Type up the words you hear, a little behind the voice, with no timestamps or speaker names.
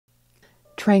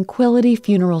Tranquility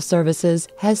Funeral Services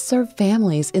has served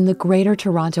families in the Greater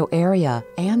Toronto Area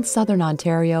and Southern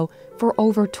Ontario for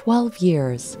over 12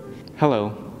 years.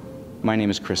 Hello, my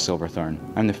name is Chris Silverthorne.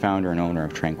 I'm the founder and owner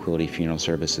of Tranquility Funeral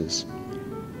Services.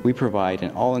 We provide an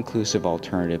all-inclusive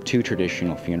alternative to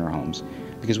traditional funeral homes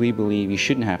because we believe you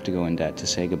shouldn't have to go in debt to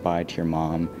say goodbye to your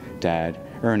mom, dad,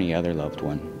 or any other loved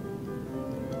one.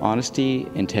 Honesty,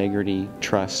 integrity,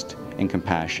 trust, and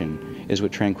compassion is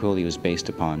what Tranquility was based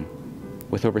upon.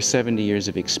 With over 70 years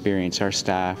of experience, our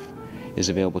staff is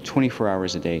available 24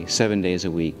 hours a day, 7 days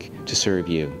a week to serve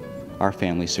you, our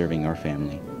family serving our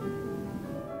family.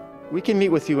 We can meet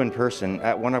with you in person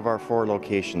at one of our 4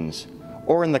 locations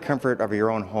or in the comfort of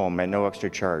your own home at no extra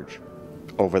charge,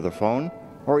 over the phone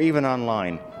or even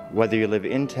online, whether you live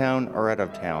in town or out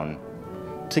of town.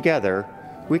 Together,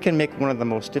 we can make one of the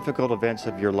most difficult events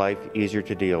of your life easier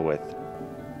to deal with.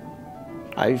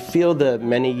 I feel that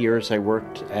many years I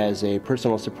worked as a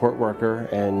personal support worker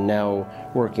and now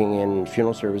working in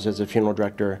funeral service as a funeral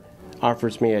director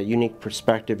offers me a unique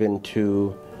perspective into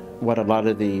what a lot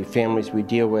of the families we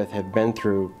deal with have been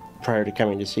through prior to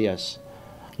coming to see us.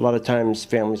 A lot of times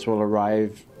families will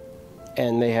arrive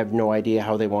and they have no idea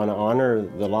how they want to honor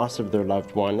the loss of their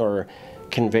loved one or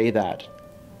convey that.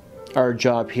 Our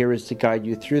job here is to guide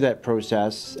you through that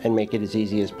process and make it as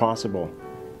easy as possible.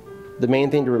 The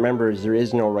main thing to remember is there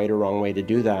is no right or wrong way to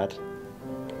do that.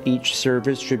 Each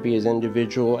service should be as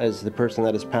individual as the person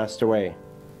that has passed away.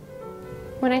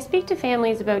 When I speak to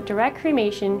families about direct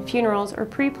cremation, funerals, or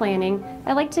pre-planning,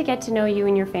 I like to get to know you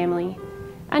and your family.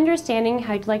 Understanding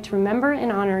how you'd like to remember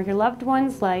and honor your loved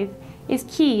one's life is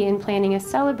key in planning a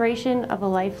celebration of a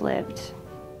life lived.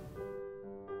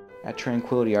 At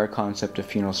Tranquility, our concept of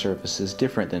funeral service is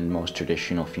different than most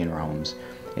traditional funeral homes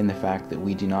in the fact that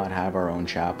we do not have our own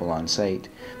chapel on site,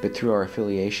 but through our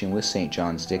affiliation with St.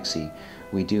 John's Dixie,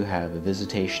 we do have a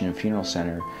visitation and funeral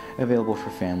center available for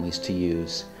families to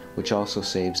use, which also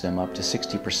saves them up to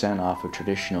 60% off of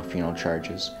traditional funeral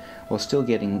charges, while still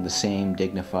getting the same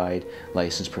dignified,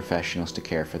 licensed professionals to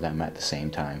care for them at the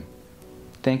same time.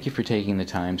 Thank you for taking the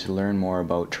time to learn more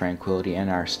about Tranquility and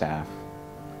our staff.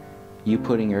 You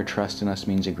putting your trust in us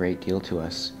means a great deal to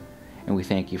us, and we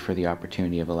thank you for the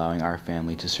opportunity of allowing our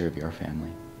family to serve your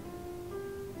family.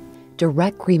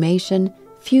 Direct cremation,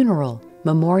 funeral,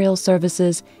 memorial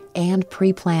services, and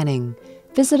pre-planning.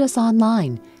 Visit us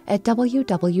online at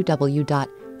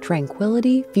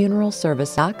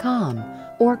www.tranquilityfuneralservice.com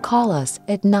or call us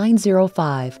at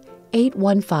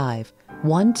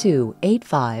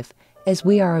 905-815-1285 as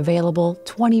we are available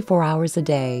 24 hours a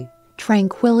day.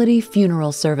 Tranquility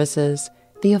Funeral Services,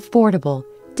 the affordable,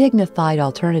 dignified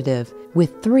alternative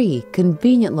with 3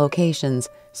 convenient locations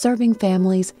serving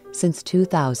families since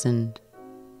 2000.